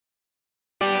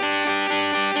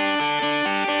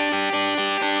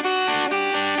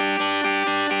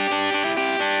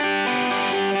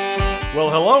Well,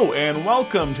 hello and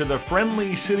welcome to the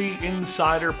Friendly City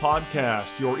Insider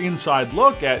Podcast, your inside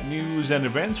look at news and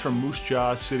events from Moose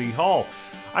Jaw City Hall.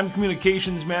 I'm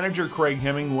Communications Manager Craig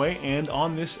Hemingway, and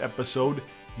on this episode,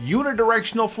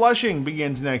 Unidirectional flushing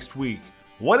begins next week.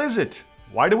 What is it?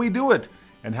 Why do we do it?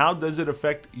 And how does it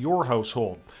affect your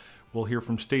household? We'll hear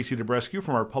from Stacey DeBrescu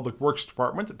from our Public Works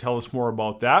Department to tell us more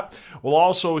about that. We'll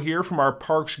also hear from our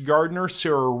Parks Gardener,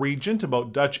 Sarah Regent,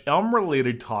 about Dutch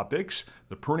elm-related topics.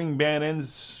 The pruning ban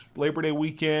ends Labor Day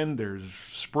weekend. There's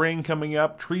spraying coming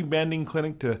up, tree bending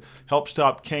clinic to help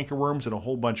stop cankerworms, and a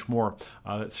whole bunch more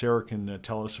that Sarah can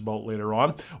tell us about later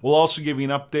on. We'll also give you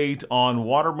an update on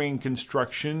water main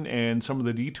construction and some of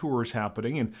the detours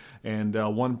happening, and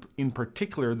one in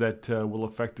particular that will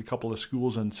affect a couple of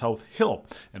schools in South Hill.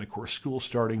 And of course, school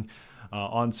starting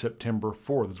on September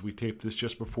 4th as we tape this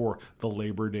just before the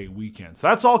Labor Day weekend. So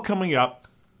that's all coming up.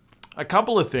 A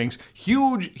couple of things.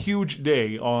 Huge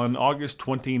day on August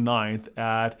 29th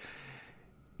at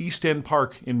East End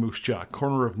Park in Moose Jaw,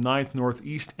 corner of 9th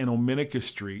Northeast and Ominica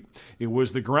Street. It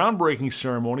was the groundbreaking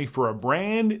ceremony for a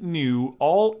brand new,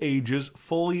 all-ages,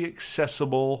 fully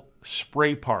accessible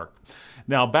spray park.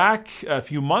 Now, back a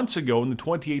few months ago in the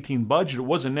 2018 budget, it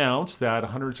was announced that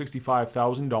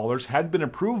 $165,000 had been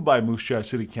approved by Moose Jaw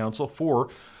City Council for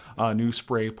a new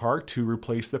spray park to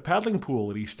replace the paddling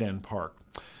pool at East End Park.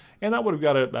 And that would have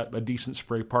got a decent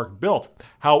spray park built.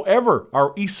 However,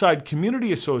 our Eastside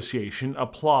Community Association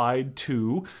applied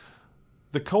to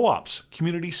the Co-op's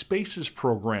Community Spaces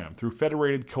program through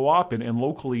Federated Co-op and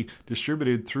locally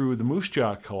distributed through the Moose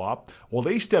Jaw Co-op. Well,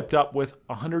 they stepped up with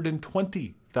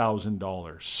 $120,000.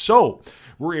 So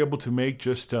we're able to make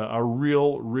just a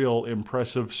real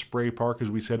impressive spray park, as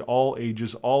we said, all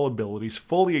ages, all abilities,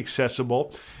 fully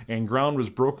accessible, and ground was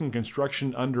broken,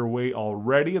 construction underway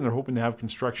already, and they're hoping to have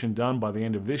construction done by the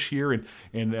end of this year,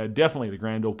 and definitely the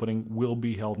grand opening will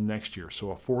be held next year.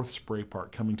 So a fourth spray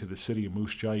park coming to the city of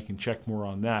Moose Jaw. You can check more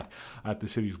on that at the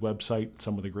city's website,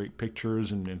 some of the great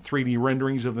pictures and 3D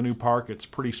renderings of the new park. It's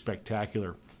pretty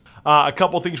spectacular. A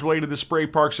couple things related to the spray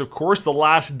parks, of course. The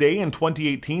last day in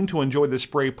 2018 to enjoy the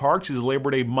spray parks is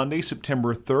Labor Day Monday,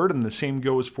 September 3rd, and the same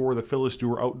goes for the Phyllis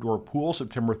Dewar Outdoor Pool.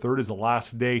 September 3rd is the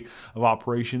last day of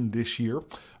operation this year.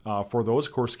 For those,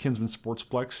 of course, Kinsman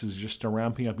Sportsplex is just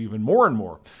ramping up even more and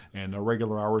more, and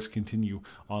regular hours continue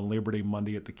on Labor Day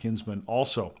Monday at the Kinsman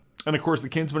also. And of course, the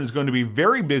Kinsman is going to be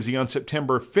very busy on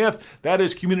September 5th. That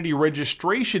is community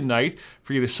registration night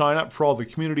for you to sign up for all the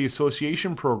community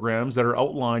association programs that are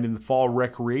outlined in the Fall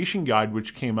Recreation Guide,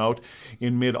 which came out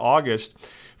in mid-August.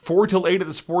 4 till 8 at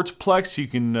the Sportsplex. You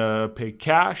can pay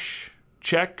cash,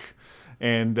 check,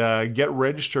 and get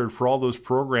registered for all those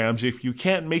programs. If you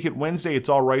can't make it Wednesday, it's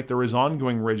all right. There is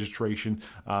ongoing registration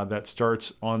that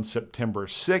starts on September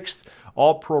 6th.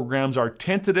 All programs are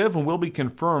tentative and will be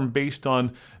confirmed based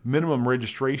on minimum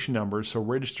registration numbers, so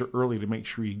register early to make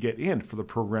sure you get in for the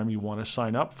program you want to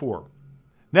sign up for.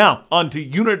 Now, on to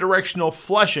unidirectional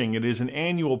flushing. It is an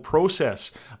annual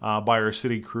process by our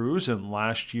city crews, and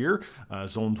last year,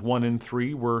 zones 1 and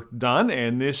 3 were done,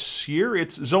 and this year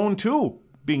it's zone 2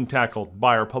 being tackled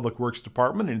by our Public Works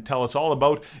Department, and tell us all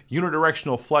about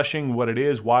unidirectional flushing, what it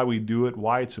is, why we do it,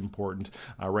 why it's important.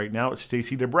 Right now, it's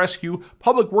Stacey DeBrescu,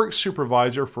 Public Works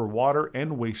Supervisor for Water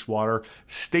and Wastewater.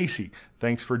 Stacey,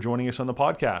 thanks for joining us on the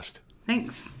podcast.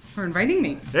 Thanks for inviting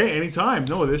me. Hey, anytime.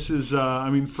 No, this is,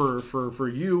 for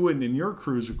you and in your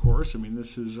crews, of course,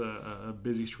 this is a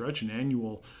busy stretch, an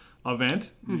annual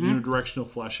event, unidirectional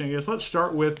flushing. I guess let's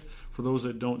start with, for those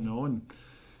that don't know, and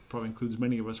probably includes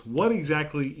many of us, what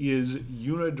exactly is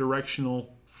unidirectional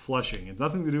flushing? It's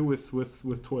nothing to do with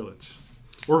toilets,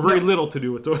 or very little to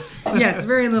do with toilets. Yes,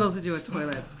 very little to do with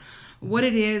toilets. What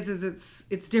it is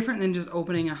it's different than just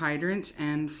opening a hydrant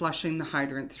and flushing the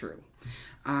hydrant through.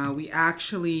 We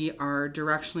actually are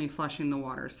directionally flushing the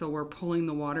water, so we're pulling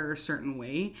the water a certain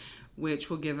way, which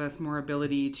will give us more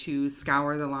ability to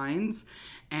scour the lines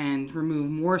and remove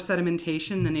more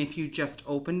sedimentation than if you just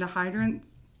opened a hydrant.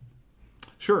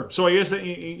 Sure. So I guess that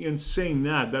in saying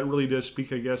that really does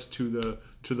speak, I guess, to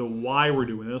the why we're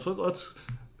doing this. Let's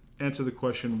answer the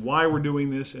question why we're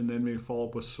doing this, and then maybe follow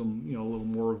up with some, a little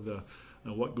more of the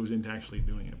what goes into actually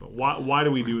doing it. But why do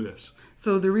we do this?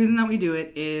 So the reason that we do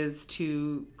it is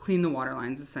to clean the water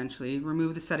lines, essentially,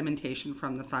 remove the sedimentation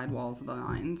from the sidewalls of the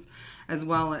lines, as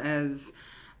well as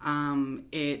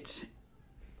it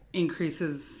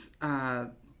increases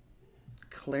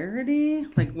clarity,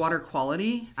 like water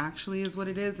quality actually is what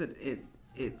it is. It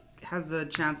has a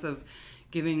chance of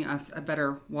giving us a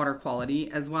better water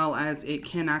quality, as well as it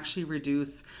can actually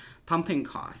reduce pumping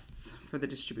costs for the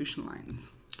distribution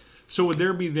lines. So would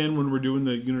there be then, when we're doing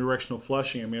the unidirectional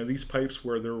flushing, I mean, are these pipes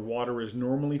where the water is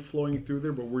normally flowing through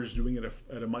there, but we're just doing it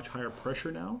at a much higher pressure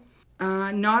now?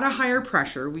 Not a higher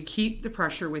pressure. We keep the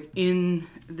pressure within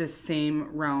the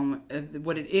same realm.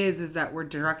 What it is that we're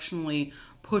directionally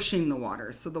pushing the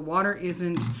water. So the water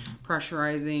isn't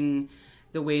pressurizing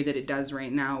the way that it does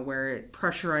right now, where it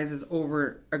pressurizes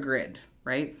over a grid,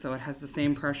 right? So it has the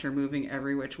same pressure moving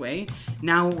every which way.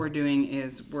 Now what we're doing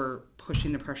is we're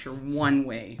pushing the pressure one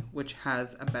way, which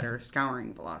has a better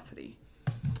scouring velocity.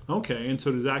 Okay, and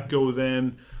so does that go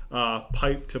then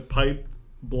pipe to pipe,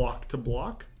 block to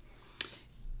block?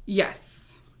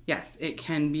 Yes, it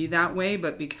can be that way,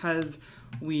 but because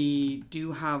we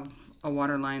do have a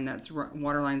water lines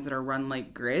that are run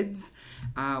like grids,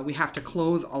 we have to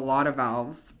close a lot of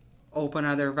valves, open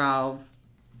other valves,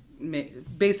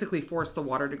 basically force the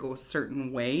water to go a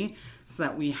certain way so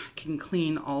that we can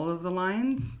clean all of the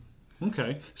lines.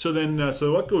 Okay, so then,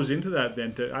 so what goes into that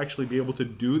then to actually be able to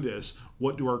do this?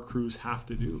 What do our crews have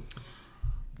to do?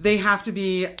 They have to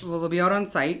be, they'll be out on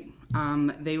site.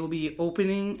 They will be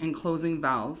opening and closing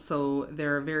valves. So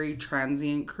they're a very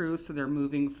transient crew, so they're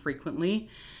moving frequently.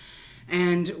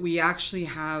 And we actually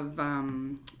have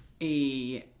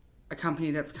a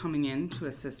company that's coming in to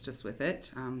assist us with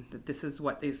it. That this is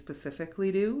what they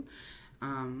specifically do.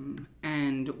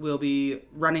 And we'll be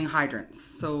running hydrants.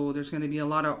 So there's going to be a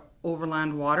lot of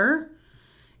overland water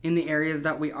in the areas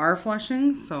that we are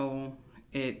flushing. So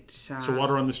so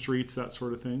water on the streets, that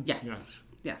sort of thing?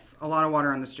 Yes, a lot of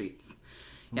water on the streets.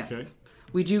 Yes. Okay.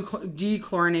 We do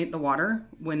dechlorinate the water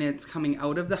when it's coming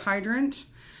out of the hydrant,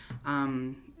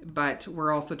 but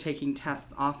we're also taking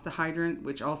tests off the hydrant,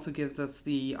 which also gives us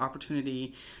the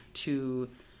opportunity to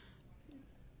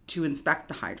inspect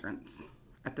the hydrants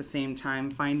at the same time,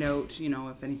 find out,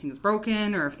 if anything's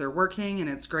broken or if they're working, and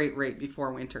it's great right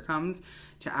before winter comes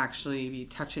to actually be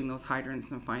touching those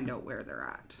hydrants and find out where they're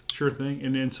at. Sure thing.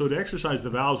 And then so to exercise the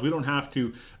valves, we don't have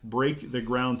to break the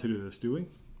ground to do this, do we?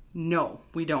 No,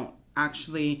 we don't.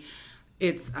 Actually,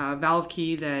 it's a valve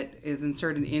key that is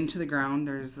inserted into the ground.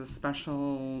 There's a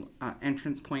special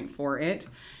entrance point for it,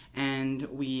 and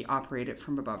we operate it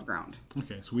from above ground.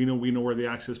 Okay, so we know where the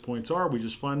access points are. We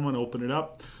just find one, open it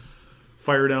up,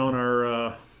 fire down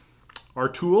our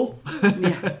tool.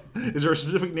 Yeah. Is there a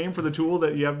specific name for the tool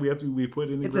that we put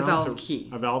in the ground? It's a valve key.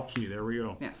 A valve key. There we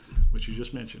go. Yes. Which you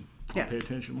just mentioned. I'll Yes. pay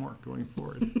attention more going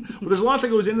forward. Well, there's a lot that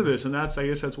goes into this, and I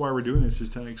guess that's why we're doing this, is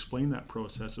to explain that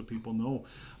process so people know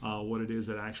what it is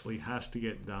that actually has to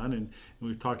get done. And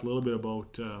we've talked a little bit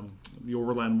about the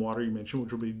overland water you mentioned,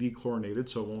 which will be dechlorinated,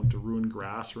 so it won't ruin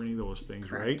grass or any of those things,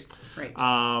 Correct. right?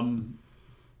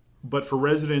 But for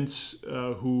residents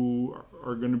who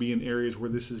are going to be in areas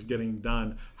where this is getting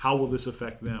done, how will this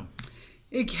affect them?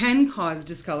 It can cause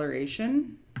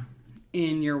discoloration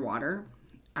in your water.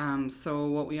 So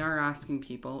what we are asking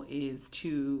people is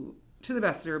to the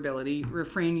best of their ability,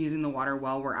 refrain using the water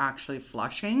while we're actually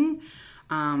flushing.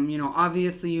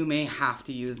 Obviously you may have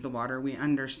to use the water. We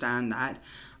understand that.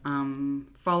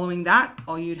 Following that,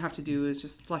 all you'd have to do is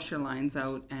just flush your lines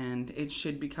out and it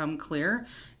should become clear.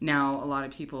 Now, a lot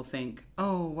of people think,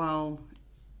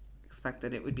 expect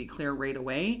that it would be clear right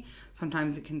away.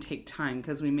 Sometimes it can take time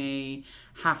because we may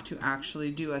have to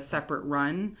actually do a separate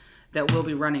run that will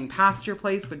be running past your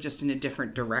place, but just in a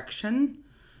different direction.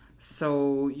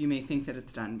 So you may think that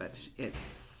it's done, but it's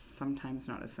sometimes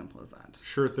not as simple as that.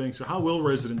 Sure thing. So how will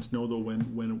residents know, though,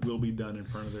 when it will be done in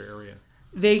front of their area?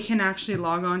 They can actually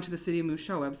log on to the City of Moose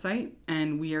Jaw website,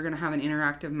 and we are going to have an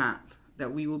interactive map that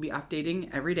we will be updating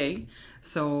every day.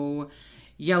 So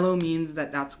yellow means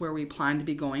that that's where we plan to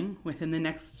be going within the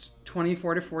next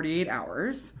 24 to 48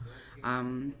 hours.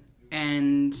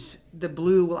 And the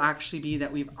blue will actually be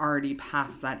that we've already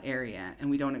passed that area and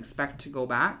we don't expect to go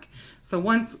back. So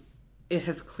once it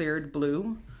has cleared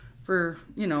blue for,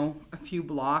 a few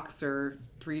blocks or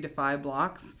 3 to 5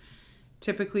 blocks,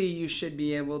 typically you should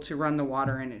be able to run the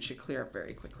water and it should clear up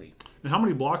very quickly. And how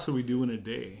many blocks will we do in a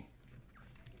day?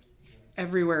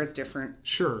 Everywhere is different.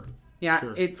 Sure. Yeah,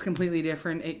 Sure. It's completely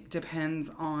different. It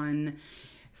depends on,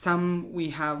 some we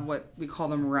have what we call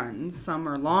them runs. Some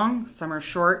are long, some are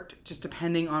short, just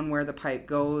depending on where the pipe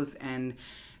goes and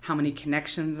how many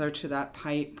connections are to that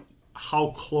pipe.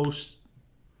 How close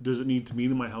does it need to be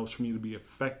to my house for me to be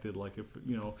affected? Like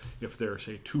if they're,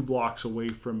 say, 2 blocks away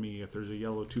from me, if there's a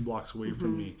yellow 2 blocks away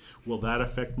from me, will that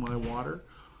affect my water?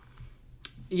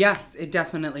 Yes, it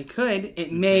definitely could.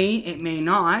 It may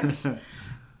not.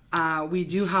 We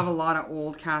do have a lot of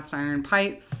old cast iron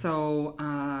pipes, so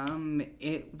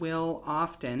it will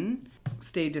often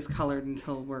stay discolored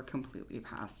until we're completely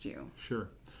past you. Sure.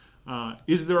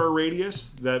 Is there a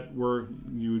radius that where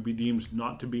you would be deemed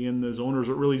not to be in the zone, or is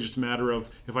it really just a matter of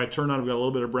if I turn on, I've got a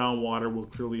little bit of brown water, well,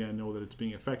 clearly I know that it's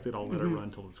being affected, I'll let it run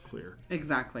until it's clear.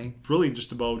 Exactly. It's really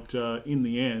just about, in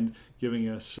the end, giving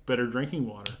us better drinking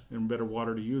water and better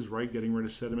water to use, right? Getting rid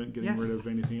of sediment, getting rid of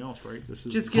anything else, right? This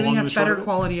is just giving us better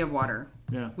quality of water.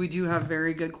 Yeah. We do have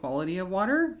very good quality of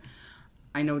water.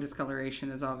 I know discoloration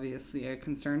is obviously a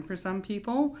concern for some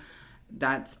people.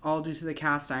 That's all due to the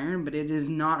cast iron, but it is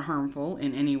not harmful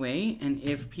in any way. And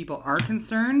if people are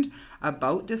concerned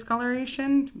about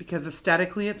discoloration, because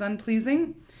aesthetically it's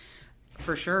unpleasing,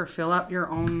 for sure, fill up your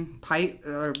own pipe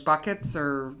or buckets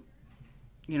or,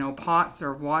 pots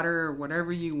or water or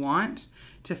whatever you want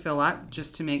to fill up,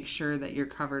 just to make sure that you're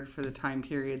covered for the time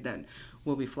period that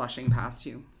we'll be flushing past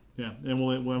you. Yeah, and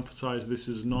we'll emphasize this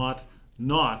is not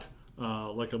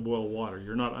like a boil of water.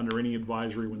 You're not under any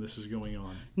advisory when this is going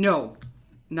on. No,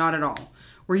 not at all.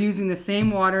 We're using the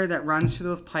same water that runs through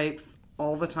those pipes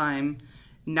all the time.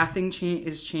 Nothing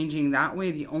is changing that way.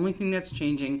 The only thing that's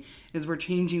changing is we're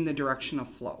changing the direction of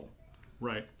flow.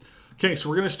 Right. Okay, so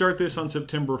we're going to start this on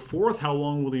September 4th. How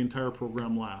long will the entire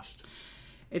program last?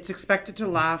 It's expected to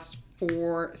last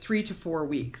for 3 to 4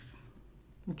 weeks.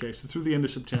 Okay, so through the end of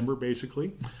September,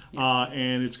 basically. Yes.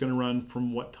 And it's going to run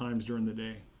from what times during the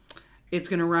day? It's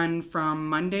going to run from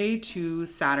Monday to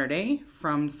Saturday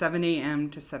from 7 a.m.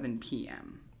 to 7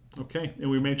 p.m. Okay, and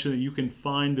we mentioned that you can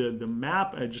find the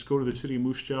map. Just go to the City of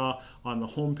Moose Jaw on the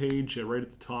homepage. Right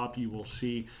at the top, you will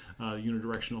see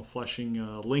unidirectional flushing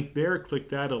link there. Click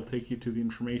that. It'll take you to the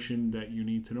information that you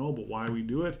need to know about why we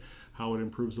do it, how it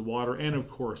improves the water, and of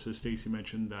course, as Stacey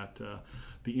mentioned, that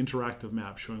the interactive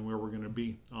map showing where we're going to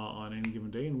be on any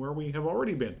given day and where we have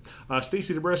already been.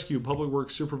 Stacey DeBrescu, Public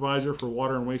Works Supervisor for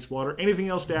Water and Wastewater. Anything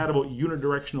else to add about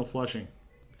unidirectional flushing?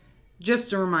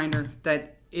 Just a reminder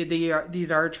that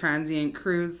these are transient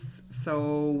crews,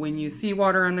 so when you see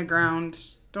water on the ground,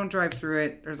 don't drive through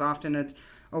it. There's often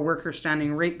a worker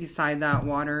standing right beside that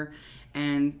water,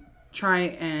 and try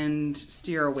and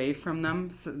steer away from them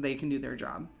so they can do their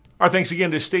job. Our thanks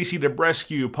again to Stacey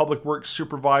DeBrescu, Public Works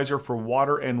Supervisor for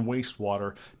Water and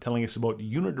Wastewater, telling us about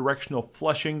unidirectional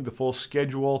flushing, the full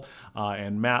schedule,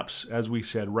 and maps, as we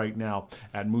said, right now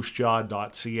at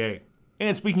moosejaw.ca.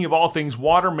 And speaking of all things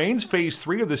water mains, Phase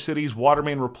 3 of the city's water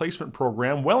main replacement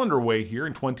program well underway here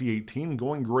in 2018,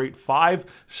 going great. 5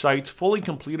 sites fully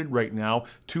completed right now.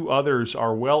 2 others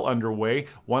are well underway.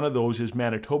 One of those is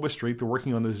Manitoba Street. They're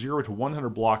working on the 0 to 100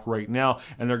 block right now,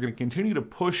 and they're going to continue to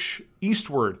push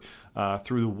eastward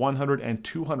through the 100 and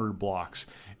 200 blocks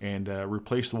and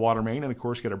replace the water main and, of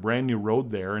course, get a brand new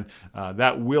road there. And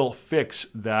that will fix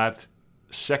that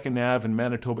 2nd Ave and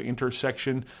Manitoba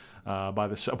intersection by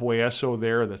the subway Esso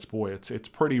there. It's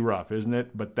pretty rough, isn't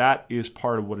it? But that is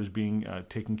part of what is being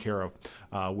taken care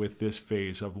of with this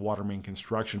phase of water main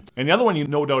construction. And the other one you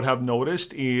no doubt have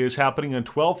noticed is happening on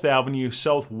 12th Avenue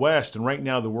Southwest. And right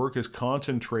now the work is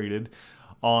concentrated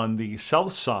on the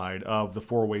south side of the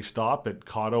 4-way stop at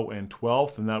Cotto and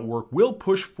 12th, and that work will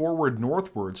push forward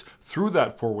northwards through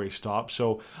that 4-way stop.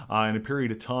 So in a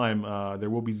period of time,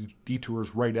 there will be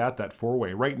detours right at that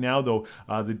 4-way. Right now, though,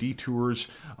 the detours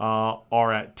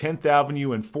are at 10th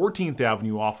Avenue and 14th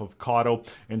Avenue off of Cotto,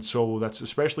 and so that's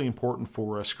especially important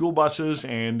for school buses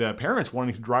and parents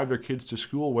wanting to drive their kids to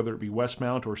school, whether it be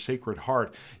Westmount or Sacred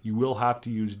Heart. You will have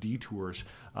to use detours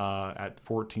at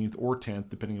 14th or 10th,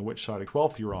 depending on which side of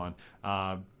 12th you're on,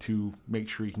 to make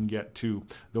sure you can get to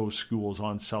those schools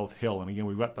on South Hill. And again,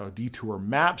 we've got the detour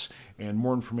maps and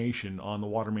more information on the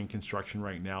water main construction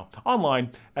right now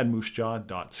online at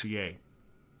moosejaw.ca.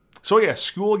 So yeah,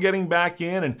 school getting back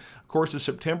in, and of course as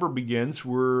September begins,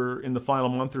 we're in the final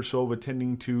month or so of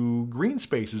attending to green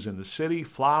spaces in the city,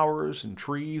 flowers and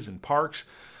trees and parks.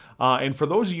 And for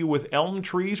those of you with elm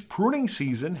trees, pruning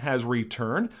season has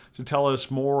returned. To tell us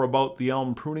more about the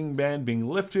elm pruning ban being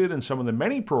lifted and some of the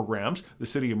many programs the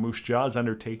City of Moose Jaw is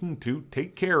undertaking to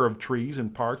take care of trees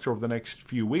and parks over the next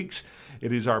few weeks,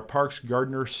 it is our Parks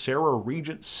Gardener, Sarah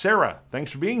Regent. Sarah,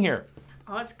 thanks for being here.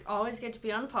 Oh, it's always good to be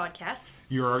on the podcast.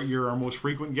 You're our most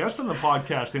frequent guest on the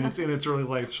podcast in its early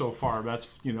life so far. That's,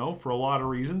 for a lot of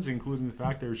reasons, including the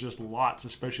fact there's just lots,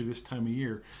 especially this time of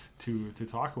year, to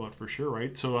talk about for sure,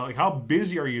 right? So, how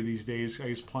busy are you these days,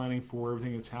 guys, planning for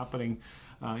everything that's happening,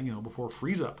 before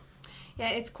freeze up? Yeah,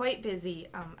 it's quite busy.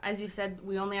 As you said,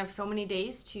 we only have so many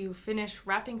days to finish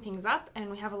wrapping things up,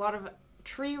 and we have a lot of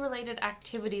tree-related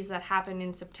activities that happen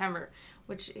in September.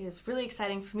 which is really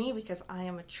exciting for me because I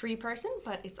am a tree person,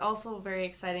 but it's also very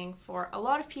exciting for a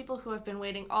lot of people who have been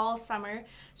waiting all summer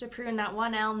to prune that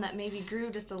one elm that maybe grew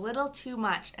just a little too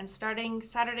much. And starting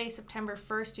Saturday, September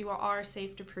 1st, you are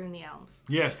safe to prune the elms.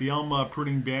 Yes, the elm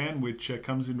pruning ban, which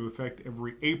comes into effect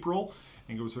every April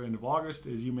and goes through the end of August,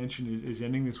 as you mentioned, is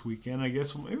ending this weekend. I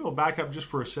guess maybe we'll back up just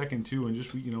for a second too, and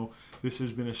just, this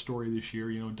has been a story this year.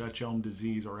 Dutch elm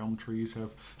disease, our elm trees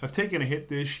have taken a hit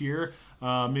this year,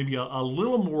 maybe a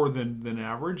little more than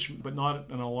average, but not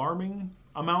an alarming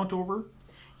amount over.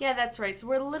 Yeah, that's right. So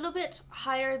we're a little bit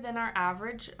higher than our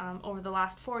average over the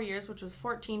last 4 years, which was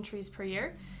 14 trees per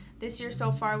year. This year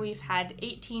so far we've had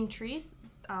 18 trees.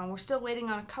 We're still waiting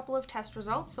on a couple of test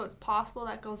results, so it's possible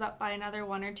that goes up by another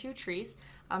 1 or 2 trees.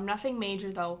 Nothing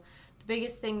major though. The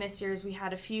biggest thing this year is we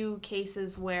had a few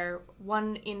cases where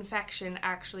one infection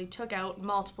actually took out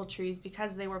multiple trees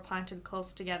because they were planted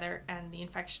close together and the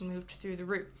infection moved through the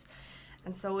roots.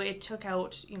 And so it took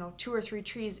out, 2 or 3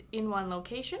 trees in one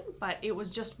location, but it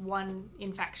was just one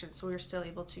infection, so we were still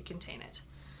able to contain it.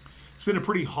 It's been a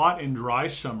pretty hot and dry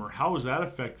summer. How has that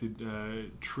affected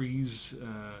trees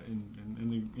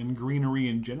and greenery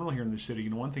in general here in the city?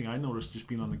 One thing I noticed just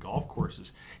being on the golf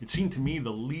courses, it seemed to me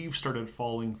the leaves started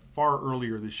falling far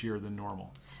earlier this year than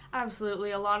normal.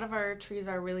 Absolutely. A lot of our trees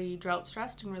are really drought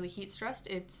stressed and really heat stressed.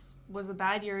 It was a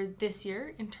bad year this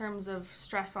year in terms of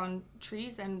stress on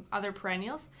trees and other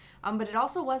perennials. But it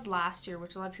also was last year,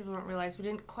 which a lot of people don't realize. We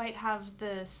didn't quite have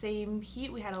the same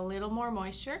heat. We had a little more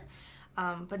moisture.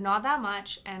 But not that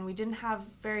much, and we didn't have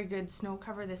very good snow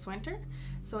cover this winter,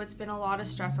 so it's been a lot of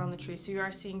stress on the trees. So you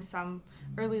are seeing some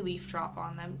early leaf drop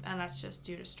on them, and that's just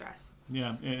due to stress.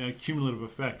 Yeah, and a cumulative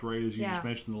effect, right, as you just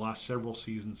mentioned, the last several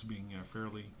seasons being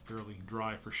fairly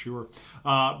dry for sure.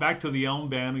 Back to the elm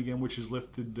ban again, which is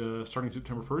lifted starting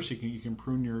September 1st. You can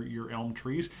prune your elm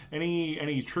trees.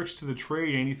 Any tricks to the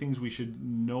trade? Any things we should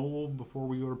know before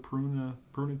we go to prune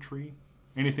a tree?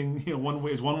 Anything,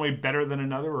 one way better than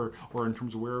another, or in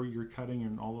terms of where you're cutting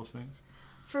and all those things?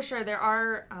 For sure, there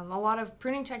are a lot of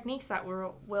pruning techniques that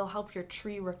will help your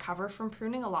tree recover from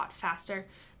pruning a lot faster.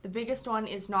 The biggest one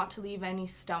is not to leave any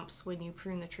stumps when you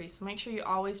prune the tree. So make sure you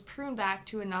always prune back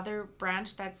to another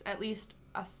branch that's at least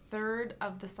a third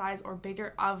of the size or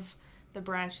bigger of the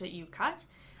branch that you cut.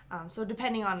 So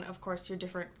depending on, of course, your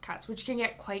different cuts, which can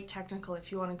get quite technical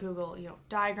if you want to Google,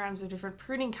 diagrams of different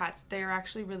pruning cuts, they're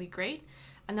actually really great.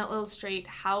 And they'll illustrate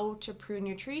how to prune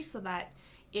your tree so that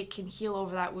it can heal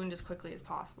over that wound as quickly as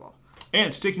possible.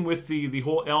 And sticking with the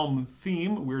whole elm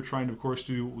theme, we're trying to, of course,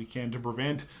 do what we can to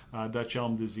prevent Dutch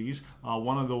elm disease.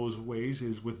 One of those ways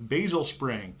is with basil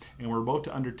spraying, and we're about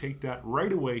to undertake that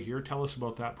right away here. Tell us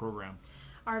about that program.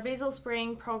 Our basil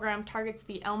spraying program targets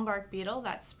the elm bark beetle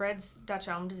that spreads Dutch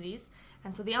elm disease.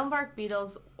 And so the elm bark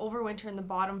beetles overwinter in the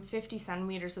bottom 50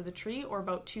 centimeters of the tree, or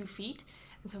about 2 feet.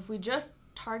 And so if we just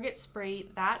target spray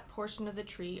that portion of the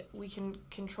tree, we can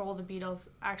control the beetles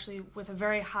actually with a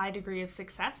very high degree of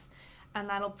success. And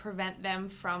that'll prevent them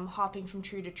from hopping from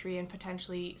tree to tree and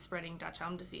potentially spreading Dutch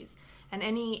elm disease. And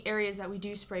any areas that we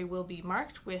do spray will be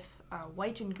marked with a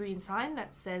white and green sign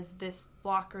that says this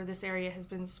block or this area has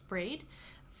been sprayed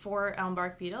for elm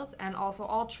bark beetles. And also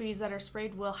all trees that are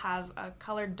sprayed will have a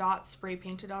colored dot spray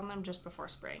painted on them just before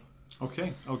spraying.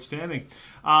 Okay, outstanding.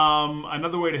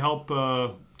 Another way to help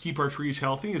keep our trees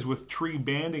healthy is with tree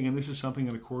banding, and this is something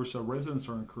that, of course, residents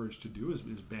are encouraged to do is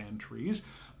band trees.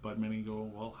 But many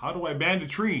go, well, how do I band a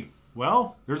tree?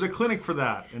 Well, there's a clinic for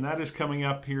that, and that is coming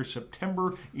up here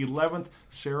September 11th.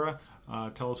 Sarah,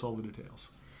 tell us all the details.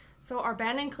 So our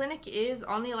banding clinic is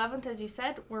on the 11th, as you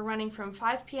said. We're running from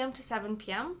 5 p.m. to 7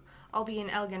 p.m. I'll be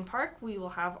in Elgin Park. We will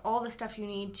have all the stuff you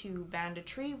need to band a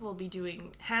tree. We'll be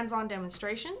doing hands-on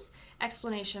demonstrations,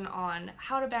 explanation on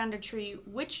how to band a tree,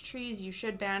 which trees you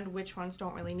should band, which ones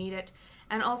don't really need it,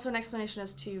 and also an explanation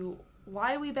as to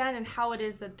why we band and how it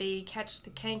is that they catch the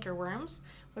canker worms,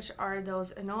 which are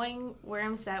those annoying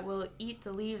worms that will eat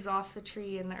the leaves off the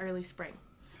tree in the early spring.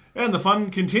 And the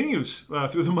fun continues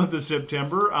through the month of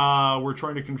September. We're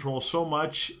trying to control so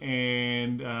much,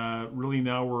 and really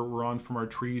now we're on from our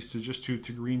trees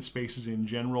to green spaces in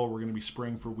general. We're going to be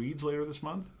spraying for weeds later this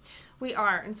month. We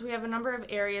are, and so we have a number of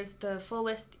areas. The full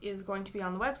list is going to be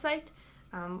on the website.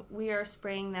 We are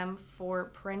spraying them for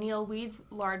perennial weeds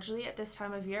largely at this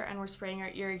time of year, and we're spraying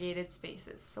our irrigated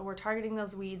spaces. So we're targeting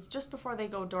those weeds just before they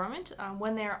go dormant,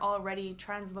 when they're already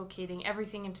translocating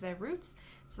everything into their roots.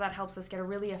 So that helps us get a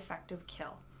really effective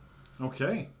kill.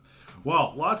 Okay.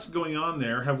 Well, lots going on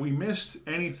there. Have we missed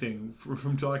anything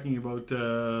from talking about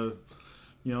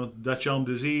Dutch elm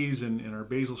disease and our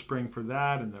basil spraying for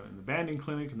that, and the banding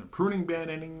clinic and the pruning ban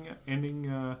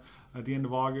ending at the end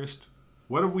of August?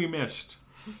 What have we missed?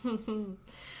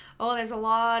 Oh, there's a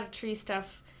lot of tree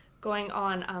stuff going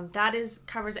on. That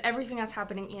covers everything that's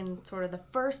happening in sort of the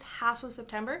first half of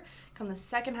September. Come the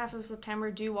second half of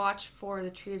September, do watch for the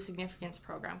Tree of Significance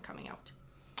program coming out.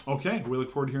 Okay, we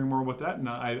look forward to hearing more about that. And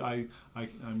I'm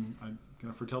going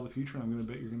to foretell the future, and I'm going to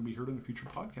bet you're going to be heard in a future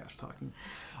podcast talking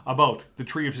about the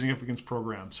Tree of Significance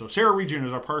program. So Sarah Regent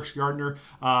is our Parks Gardener.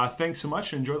 Thanks so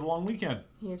much, and enjoy the long weekend.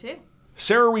 You too.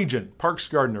 Sarah Regent, Parks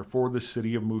Gardener for the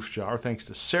City of Moose Jaw. Our thanks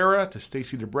to Sarah, to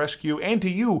Stacy DeBrescu, and to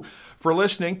you for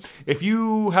listening. If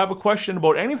you have a question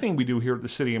about anything we do here at the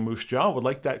City of Moose Jaw, would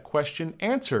like that question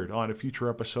answered on a future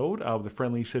episode of the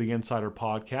Friendly City Insider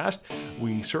podcast,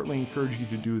 we certainly encourage you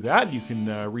to do that. You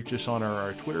can reach us on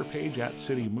our Twitter page at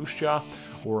City Moose Jaw,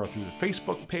 or through the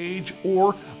Facebook page,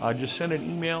 or just send an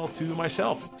email to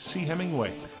myself,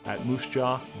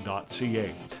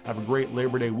 chemingway@moosejaw.ca. Have a great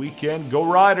Labor Day weekend. Go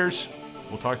Riders!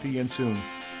 We'll talk to you again soon.